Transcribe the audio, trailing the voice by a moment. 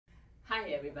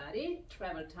Hi everybody,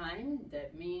 travel time,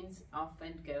 that means off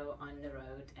and go on the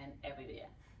road and everywhere.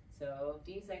 So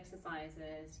these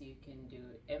exercises you can do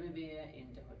everywhere, in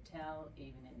the hotel,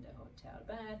 even in the hotel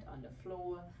bed, on the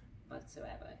floor,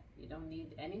 whatsoever. You don't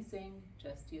need anything,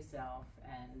 just yourself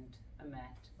and a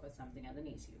mat or something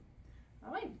underneath you.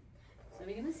 Alright, so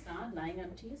we're going to start lying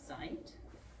up to your side.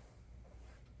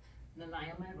 I'm going to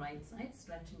lie on my right side,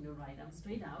 stretching the right arm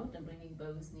straight out and bringing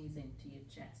both knees into your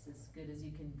chest as good as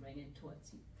you can bring it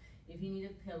towards you. If you need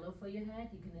a pillow for your head,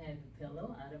 you can have a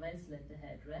pillow, otherwise let the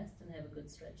head rest and have a good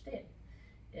stretch there.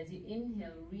 As you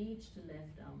inhale, reach the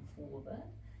left arm forward.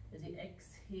 As you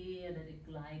exhale, let it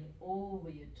glide over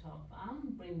your top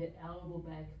arm. Bring the elbow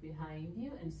back behind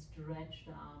you and stretch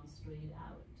the arm straight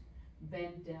out.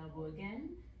 Bend the elbow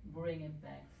again, bring it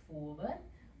back forward.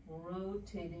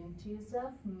 Rotate into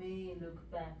yourself, may look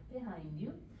back behind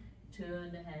you.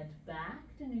 Turn the head back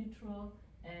to neutral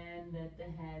and let the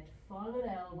head follow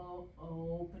the elbow,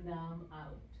 open arm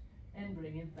out and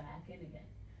bring it back in again.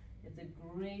 It's a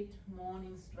great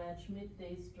morning stretch,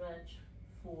 midday stretch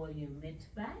for your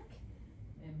mid-back.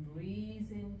 And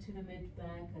breathe into the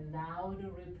mid-back, allow the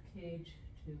rib cage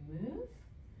to move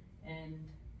and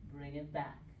bring it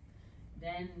back.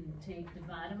 Then take the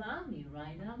bottom arm, your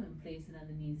right arm, and place it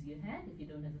underneath your head if you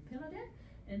don't have a pillow there,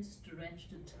 and stretch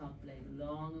the top leg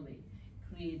long away.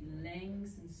 Create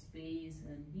length and space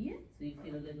in here, so you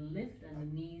feel a little lift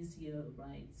underneath your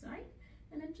right side,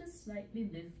 and then just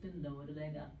slightly lift and lower the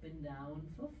leg up and down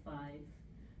for 5,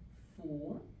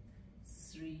 4,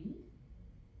 3,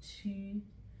 2,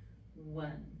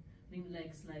 1. Bring the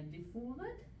leg slightly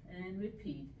forward and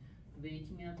repeat,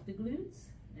 waking up the glutes.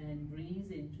 And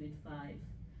breathe into it. 5,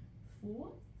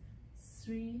 4,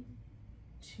 3,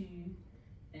 2,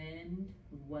 and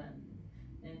 1.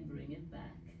 And bring it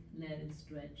back. Let it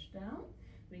stretch down.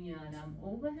 Bring your arm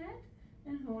overhead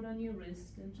and hold on your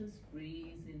wrist and just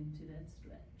breathe into that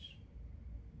stretch.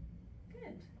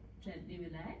 Good. Gently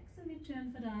relax and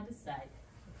return for the other side.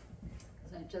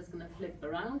 So I'm just going to flip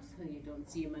around so you don't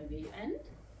see my way end.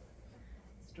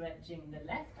 Stretching the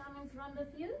left arm in front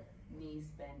of you. Knees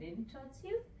bend in towards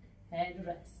you, head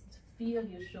rest. Feel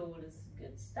your shoulders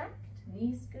good stacked,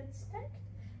 knees good stacked.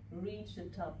 Reach the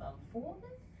top arm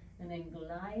forward and then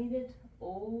glide it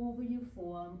over your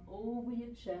forearm, over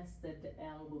your chest. Let the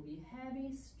elbow be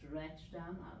heavy, stretch the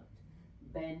arm out.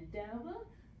 Bend the elbow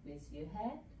with your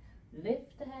head,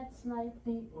 lift the head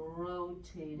slightly,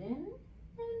 rotate in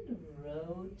and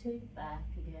rotate back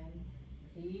again.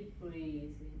 Keep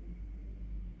breathing.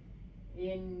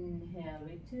 Inhale,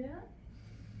 return.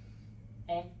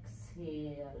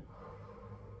 Exhale.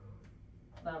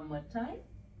 One more time.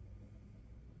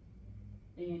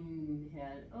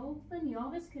 Inhale, open. You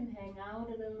always can hang out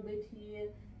a little bit here.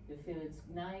 You feel it's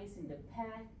nice in the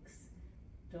pecs.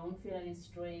 Don't feel any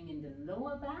strain in the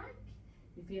lower back.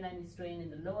 If you feel any strain in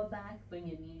the lower back, bring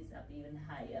your knees up even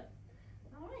higher.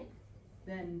 All right.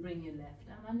 Then bring your left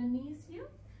arm underneath you.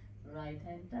 Right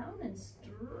hand down and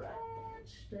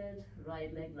stretch that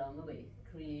right leg long away.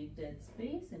 Create that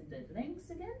space and that length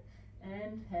again.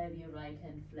 And have your right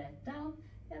hand flat down.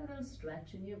 Have a little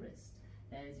stretch in your wrist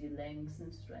as you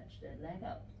lengthen, stretch that leg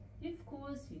out. Of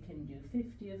course, you can do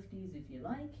 50 of these if you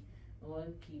like, or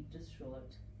keep this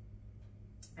short.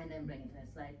 And then bring it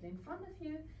slightly in front of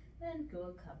you and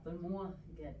go a couple more.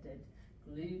 Get that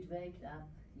glute waked up,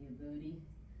 your booty.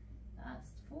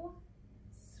 Last 4,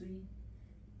 3,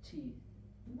 2,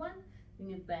 1.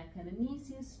 Bring it back underneath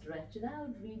you, stretch it out,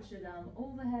 reach the arm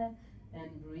overhead and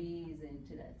breathe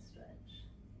into that stretch.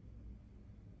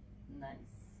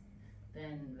 Nice.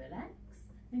 Then relax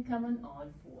and come on all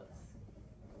fours.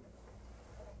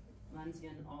 Once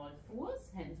you're on all fours,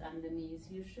 hands underneath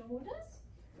your shoulders.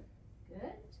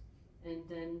 Good. And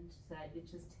then slightly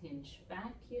just hinge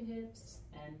back your hips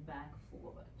and back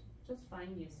forward. Just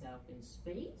find yourself in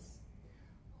space.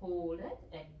 Hold it,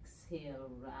 exhale,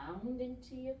 round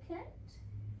into your cat.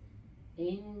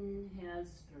 Inhale,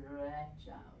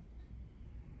 stretch out.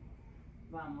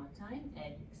 One more time,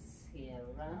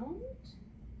 exhale, round.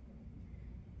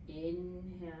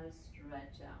 Inhale,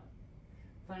 stretch out.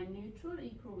 Find neutral,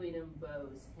 equal weight on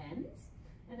both hands.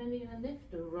 And then you're going to lift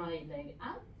the right leg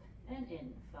up and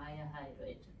in. Fire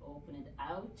hydrate. Open it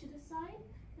out to the side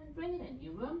and bring it in.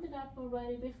 You warmed it up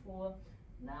already before.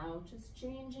 Now just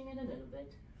changing it a little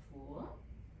bit. 4,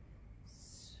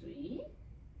 3,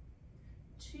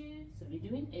 2, so we're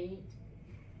doing 8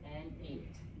 and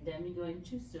 8. Then we go in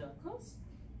 2 circles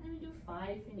and we do 5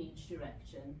 in each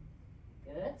direction.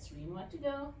 Good, 3 more to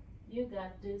go. You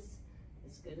got this.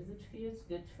 As good as it feels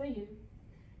good for you.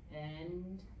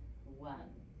 And 1.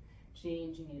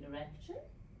 Changing your direction.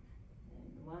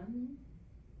 And 1,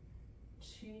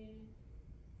 2,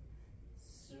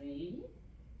 3,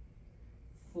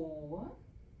 4,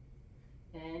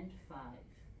 and 5.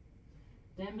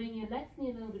 Then bring your left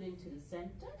knee a little bit into the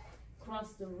center.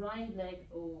 Cross the right leg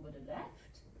over the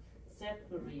left.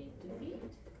 Separate the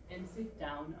feet and sit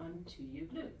down onto your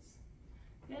glutes.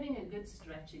 Getting a good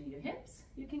stretch in your hips.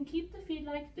 You can keep the feet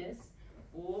like this,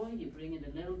 or you bring it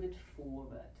a little bit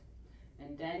forward.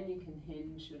 And then you can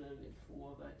hinge a little bit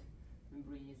forward and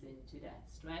breathe into that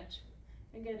stretch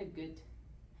and get a good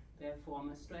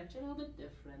performer stretch, a little bit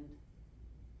different.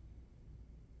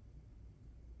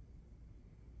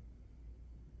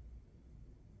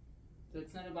 So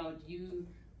it's not about you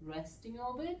resting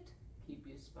over it. Keep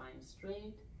your spine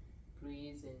straight.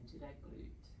 Breathe into that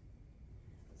glute.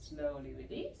 Slowly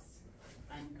release.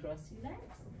 Uncross your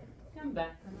legs. Come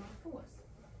back on all fours.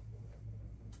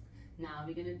 Now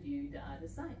we're going to do the other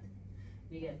side.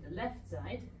 We get the left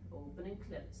side open and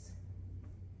close.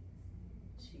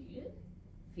 2.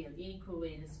 Feel equal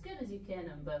weight as good as you can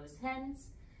on both hands.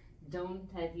 Don't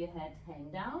have your head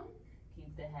hang down.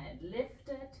 Keep the head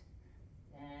lifted.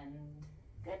 And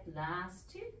good.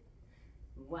 Last 2.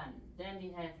 1. Then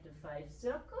we have the 5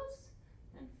 circles.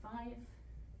 And 5,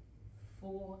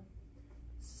 4,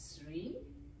 3,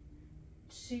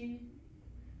 2,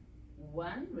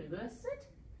 1. Reverse it.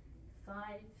 5,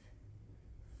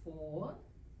 4,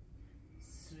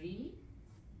 3,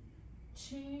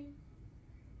 2,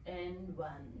 and 1.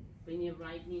 Bring your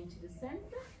right knee into the center.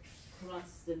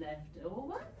 Cross the left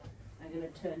over. I'm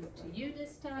going to turn to you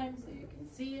this time so you can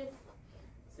see it.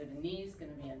 So the knee is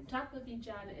going to be on top of each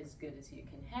other as good as you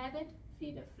can have it.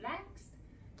 Feet are flexed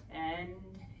and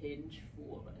hinge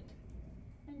forward.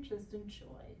 And just enjoy.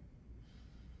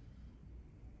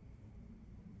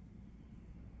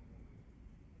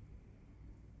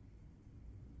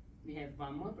 We have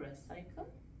one more breath cycle.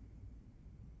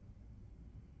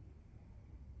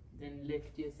 Then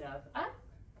lift yourself up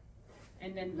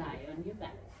and then lie on your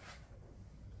back.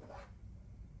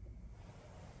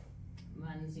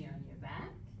 Once you're on your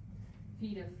back,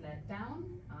 feet are flat down,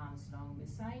 arms long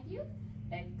beside you.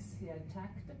 Exhale, tuck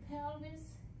the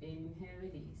pelvis. Inhale,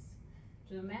 release.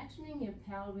 So imagining your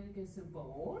pelvic is a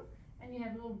bowl and you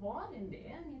have a little water in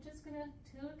there, and you're just going to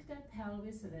tilt that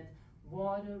pelvis so that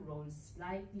water rolls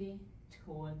slightly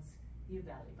towards your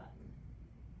belly button.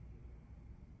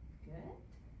 Good.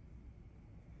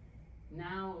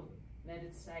 Now let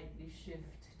it slightly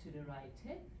shift to the right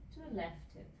hip, to the left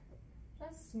hip.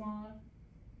 Just small.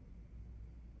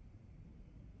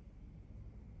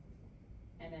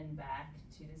 And then back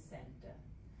to the center.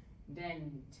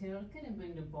 Then tilt it and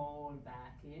bring the ball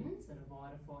back in so the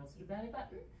water falls to the belly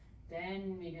button.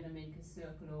 Then we're going to make a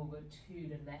circle over to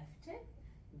the left hip,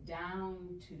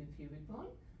 down to the pubic bone,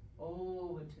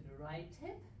 over to the right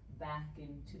hip, back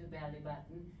into the belly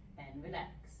button, and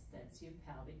relax. That's your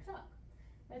pelvic clock.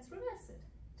 Let's reverse it.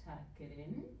 Tuck it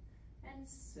in and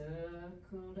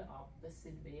circle the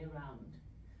opposite way around.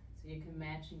 So you can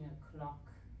imagine a clock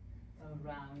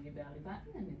around your belly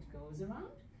button and it goes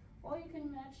around. Or you can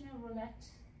imagine a roulette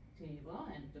table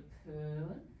and the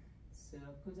pearl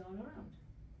circles all around.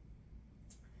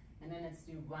 And then let's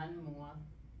do one more.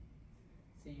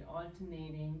 So you're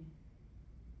alternating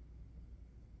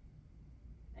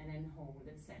and then hold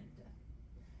at center.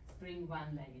 Bring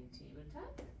one leg in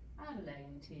tabletop, other leg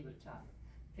in tabletop.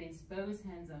 Place both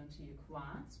hands onto your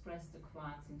quads. Press the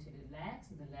quads into the legs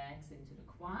and the legs into the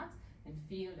quads, and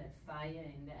feel that fire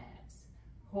in the abs.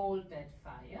 Hold that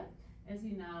fire as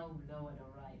you now lower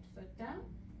the right foot down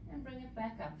and bring it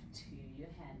back up to your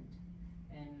hand.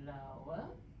 And lower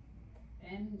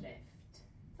and lift.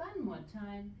 One more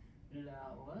time.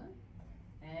 Lower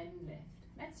and lift.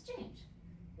 Let's change.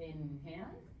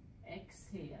 Inhale,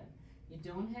 exhale. You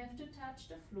don't have to touch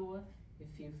the floor.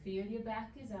 If you feel your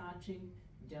back is arching,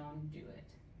 don't do it.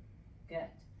 Good.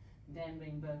 Then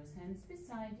bring both hands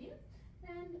beside you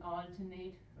and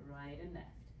alternate right and left.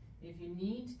 If you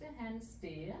need the hands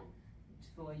there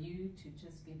for you to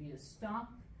just give you a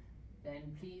stop,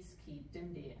 then please keep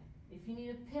them there. If you need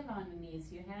a pillow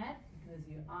underneath your head because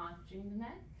you're arching the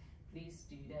neck, please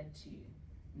do that too.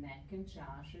 Neck and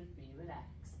jaw should be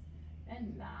relaxed.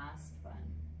 And last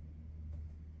one.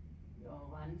 Your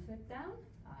one foot down,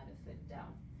 other foot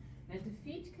down. Let the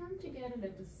feet come together,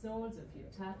 let the soles of you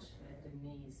touch, let the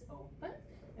knees open,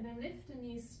 and then lift the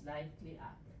knees slightly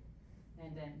up.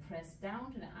 And then press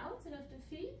down to the outside of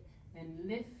the feet and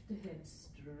lift the hips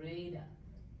straight up.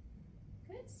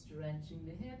 Good, stretching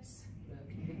the hips,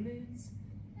 working the glutes,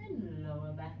 and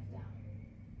lower back down.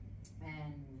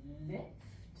 And lift,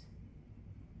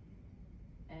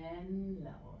 and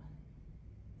lower.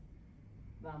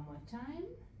 One more time.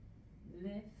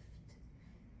 lift.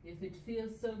 If it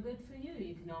feels so good for you,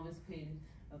 you can always put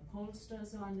a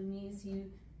bolsters underneath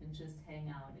you and just hang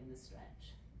out in the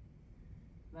stretch.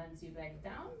 Once you're back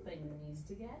down, bring the knees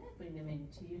together, bring them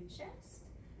into your chest.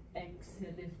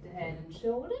 Exhale, lift the head and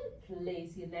shoulder.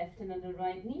 Place your left hand on the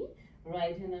right knee,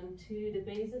 right hand onto the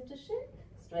base of the shin.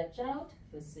 Stretch out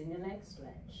for single leg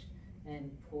stretch.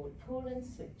 And pull, pull and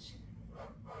switch.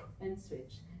 And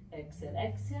switch. Exhale,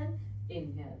 exhale,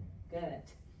 inhale. Good.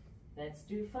 Let's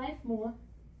do 5 more.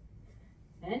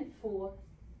 And 4.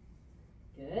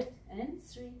 Good. And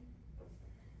 3.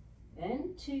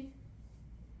 And 2.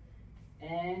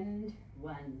 And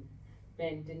 1.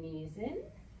 Bend the knees in.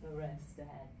 Rest the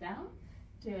head down.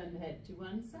 Turn the head to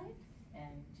one side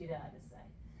and to the other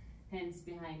side. Hands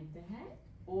behind the head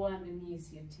or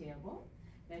underneath your tailbone.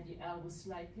 Let your elbows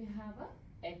slightly hover.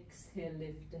 Exhale,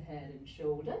 lift the head and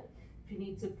shoulder. If you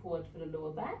need support for the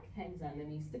lower back, hands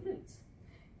underneath the glutes.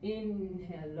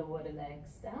 Inhale, lower the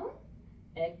legs down.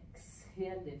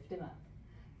 Exhale, lift them up.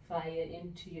 Fire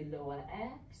into your lower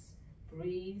abs.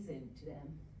 Breathe into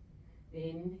them.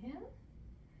 Inhale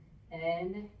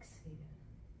and exhale.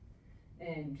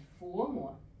 And 4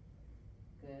 more.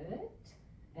 Good.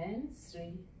 And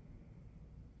 3.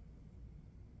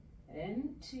 And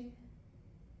 2.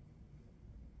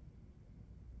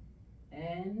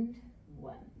 And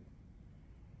 1.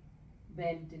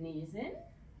 Bend the knees in.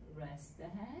 Rest the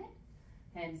head.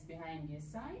 Hands behind your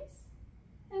sides.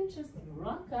 And just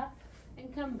rock up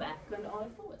and come back on all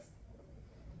fours.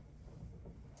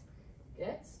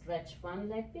 Good. Stretch one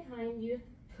leg behind you.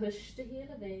 Push the heel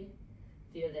away.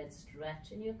 Feel that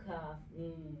stretch in your calf.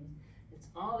 It's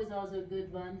always also a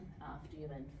good one after you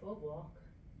went for a walk.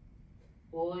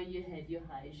 Or you had your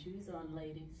high shoes on,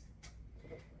 ladies.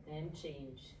 And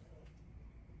change.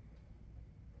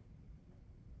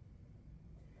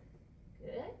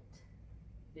 Good.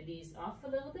 Release off a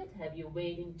little bit. Have your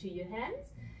weight into your hands.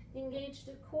 Engage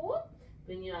the core.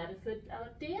 Bring your other foot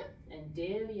out there. And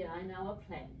there we are in our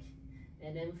plank.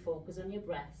 And then focus on your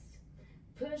breath.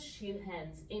 Push your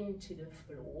hands into the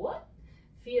floor.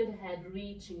 Feel the head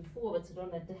reaching forward, so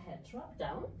don't let the head drop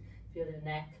down. Feel the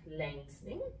neck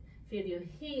lengthening. Feel your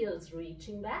heels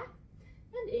reaching back.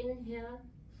 And inhale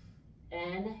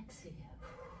and exhale.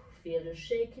 Feel the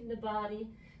shake in the body,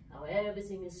 how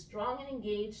everything is strong and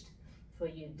engaged for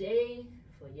your day,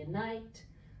 for your night,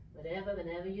 whatever,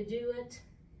 whenever you do it.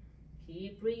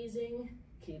 Keep breathing,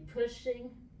 keep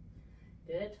pushing.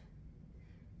 Good.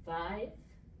 5,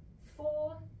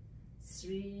 4,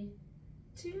 3,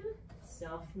 2,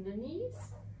 soften the knees,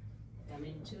 come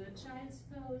into a child's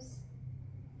pose,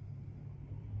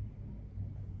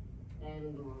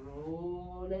 and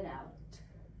roll it out.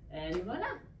 And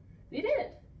voila, we did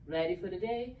it. Ready for the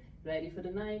day, ready for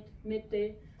the night,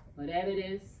 midday, whatever it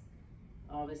is,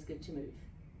 always good to move.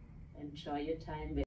 Enjoy your time.